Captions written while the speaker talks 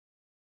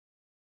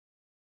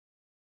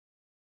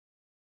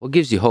What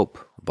gives you hope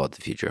about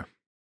the future?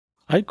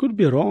 I could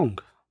be wrong.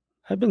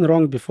 I've been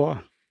wrong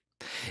before.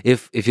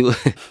 If you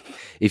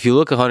if you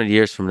look 100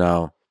 years from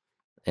now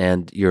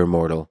and you're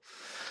immortal,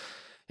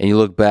 and you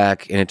look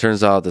back and it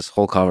turns out this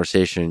whole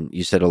conversation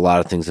you said a lot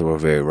of things that were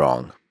very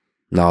wrong.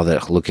 Now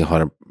that looking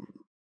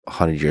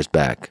 100 years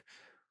back,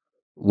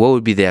 what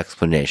would be the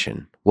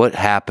explanation? What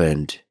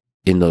happened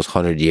in those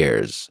 100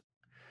 years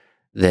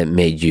that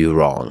made you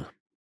wrong?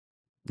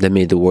 That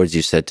made the words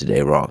you said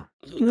today wrong?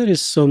 There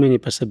is so many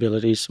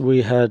possibilities.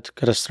 We had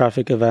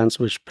catastrophic events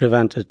which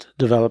prevented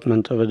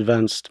development of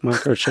advanced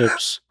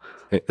microchips.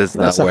 That's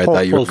not That's a where I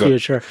thought you were hopeful going.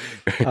 future.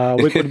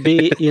 We could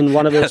be in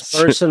one of those That's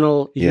true.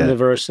 personal Yeah.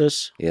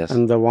 universes, Yes.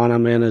 and the one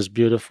I'm in is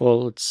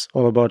beautiful. It's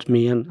all about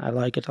me, and I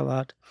like it a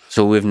lot.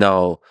 So we've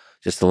now,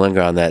 just to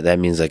linger on that, that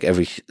means like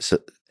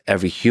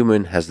every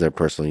human has their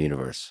personal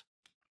universe.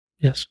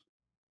 Yes.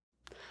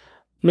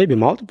 Maybe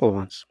multiple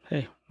ones.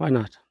 Hey, why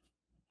not?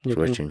 You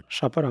Switching. can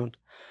shop around.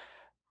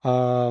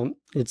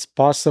 It's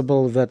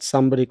possible that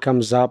somebody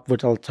comes up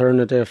with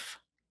alternative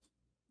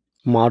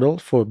model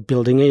for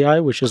building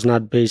AI, which is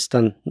not based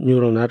on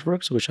neural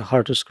networks, which are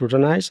hard to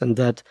scrutinize, and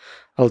that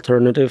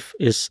alternative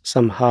is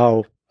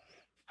somehow,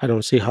 I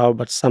don't see how,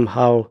 but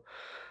somehow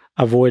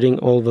avoiding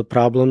all the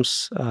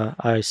problems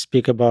I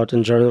speak about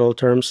in general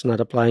terms, not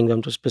applying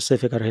them to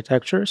specific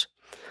architectures.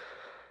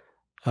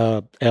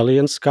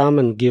 Aliens come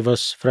and give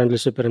us friendly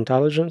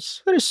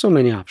superintelligence. There is so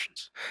many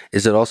options.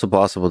 Is it also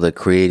possible that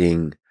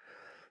creating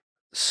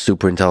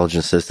super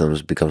intelligent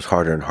systems becomes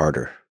harder and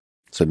harder?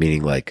 So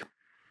meaning like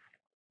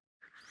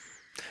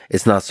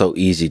it's not so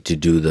easy to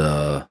do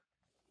the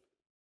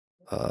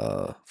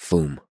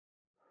FOOM,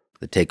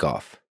 the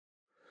takeoff.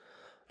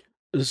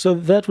 So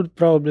that would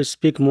probably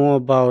speak more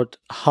about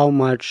how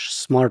much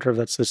smarter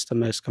that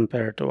system is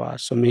compared to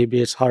us. So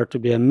maybe it's hard to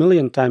be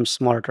 1,000,000 times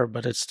smarter,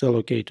 but it's still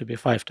okay to be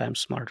 5 times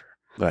smarter.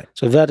 Right.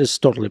 So that is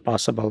totally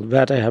possible.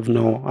 That I have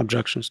no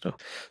objections to.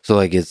 So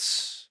like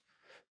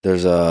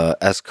there's a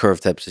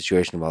S-curve type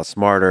situation about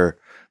smarter,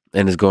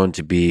 and is going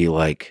to be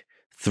like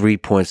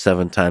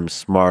 3.7 times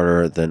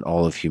smarter than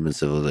all of human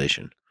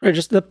civilization. Right,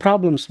 just the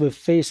problems we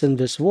face in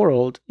this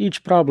world,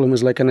 each problem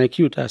is like an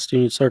IQ test. You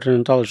need certain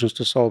intelligence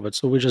to solve it.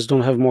 So we just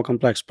don't have more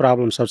complex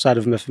problems outside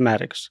of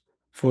mathematics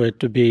for it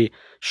to be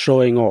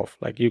showing off.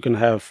 Like you can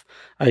have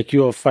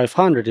IQ of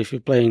 500. If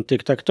you're playing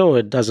tic-tac-toe,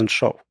 it doesn't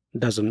show. It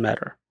doesn't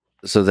matter.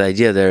 So the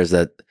idea there is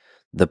that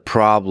the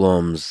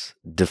problems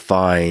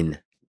define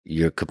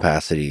your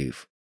capacity,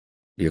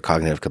 your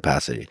cognitive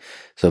capacity.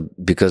 So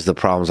because the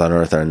problems on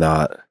Earth are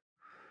not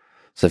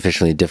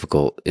sufficiently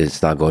difficult,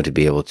 it's not going to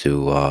be able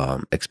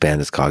to expand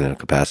its cognitive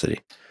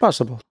capacity.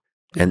 Possible.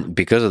 And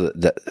because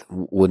of that,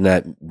 wouldn't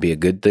that be a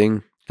good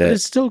thing? That it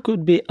still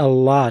could be a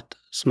lot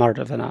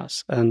smarter than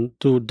us. And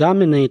to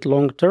dominate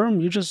long term,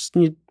 you just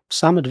need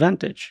some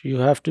advantage. You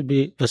have to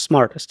be the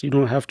smartest. You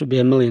don't have to be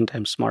 1,000,000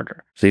 times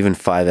smarter. So even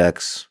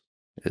 5x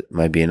it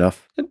might be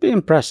enough? It'd be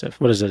impressive.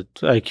 What is it?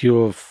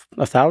 IQ of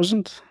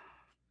 1,000?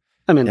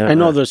 I mean, Yeah, I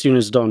know those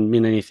units don't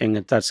mean anything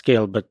at that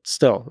scale, but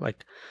still,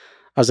 like,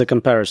 as a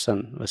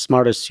comparison, the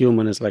smartest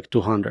human is like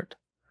 200.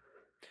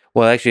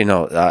 Well, actually,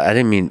 no. I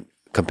didn't mean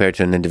compared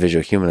to an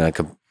individual human.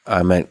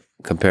 I meant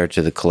compared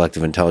to the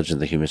collective intelligence of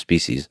the human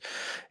species.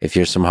 If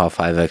you're somehow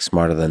 5x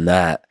smarter than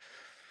that,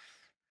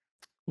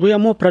 we are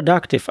more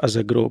productive as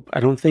a group. I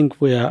don't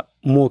think we are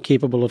more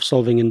capable of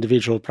solving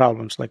individual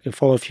problems. Like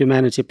if all of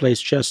humanity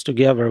plays chess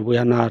together, we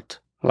are not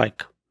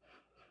like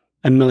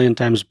 1,000,000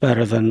 times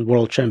better than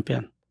world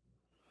champion.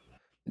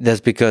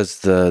 that's because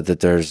that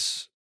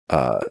there's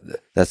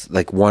that's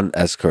like one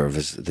S-curve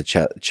is the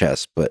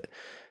chess, but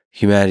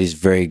humanity is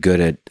very good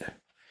at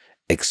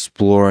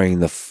exploring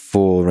the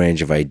full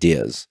range of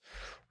ideas.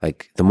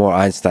 Like the more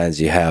Einsteins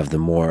you have, the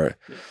more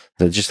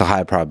there's just a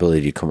high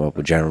probability you come up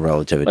with general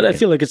relativity. But I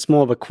feel like it's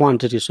more of a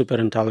quantity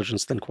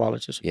superintelligence than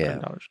quality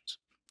superintelligence.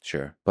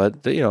 Sure.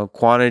 But,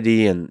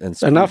 quantity and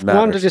speed enough matters.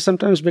 quantity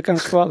sometimes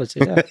becomes quality.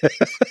 Yeah.